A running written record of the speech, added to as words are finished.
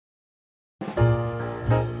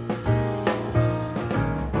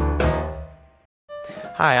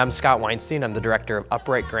Hi, I'm Scott Weinstein. I'm the director of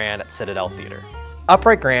Upright Grand at Citadel Theater.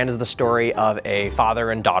 Upright Grand is the story of a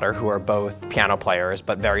father and daughter who are both piano players,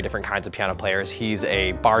 but very different kinds of piano players. He's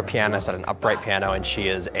a bar pianist at an upright piano, and she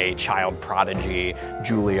is a child prodigy,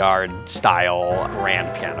 Juilliard-style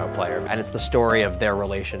grand piano player. And it's the story of their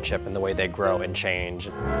relationship and the way they grow and change.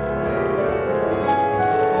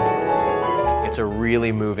 It's a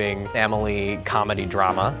really moving family comedy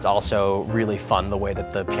drama. It's also really fun the way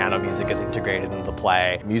that the piano music is integrated into the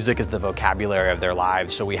play. Music is the vocabulary of their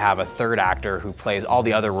lives, so we have a third actor who plays all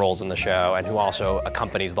the other roles in the show and who also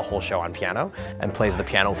accompanies the whole show on piano and plays the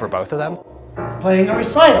piano for both of them. Playing a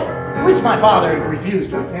recital, which my father refused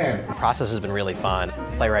to attend. The process has been really fun.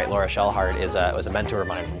 Playwright Schellhardt was a mentor of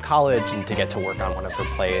mine from college, and to get to work on one of her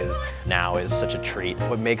plays now is such a treat.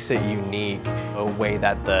 What makes it unique, the way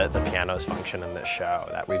that the pianos function in this show,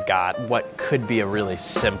 that we've got what could be a really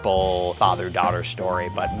simple father-daughter story,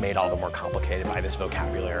 but made all the more complicated by this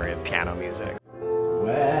vocabulary of piano music.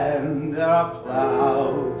 When there are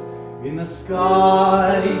clouds in the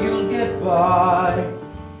sky, you'll get by.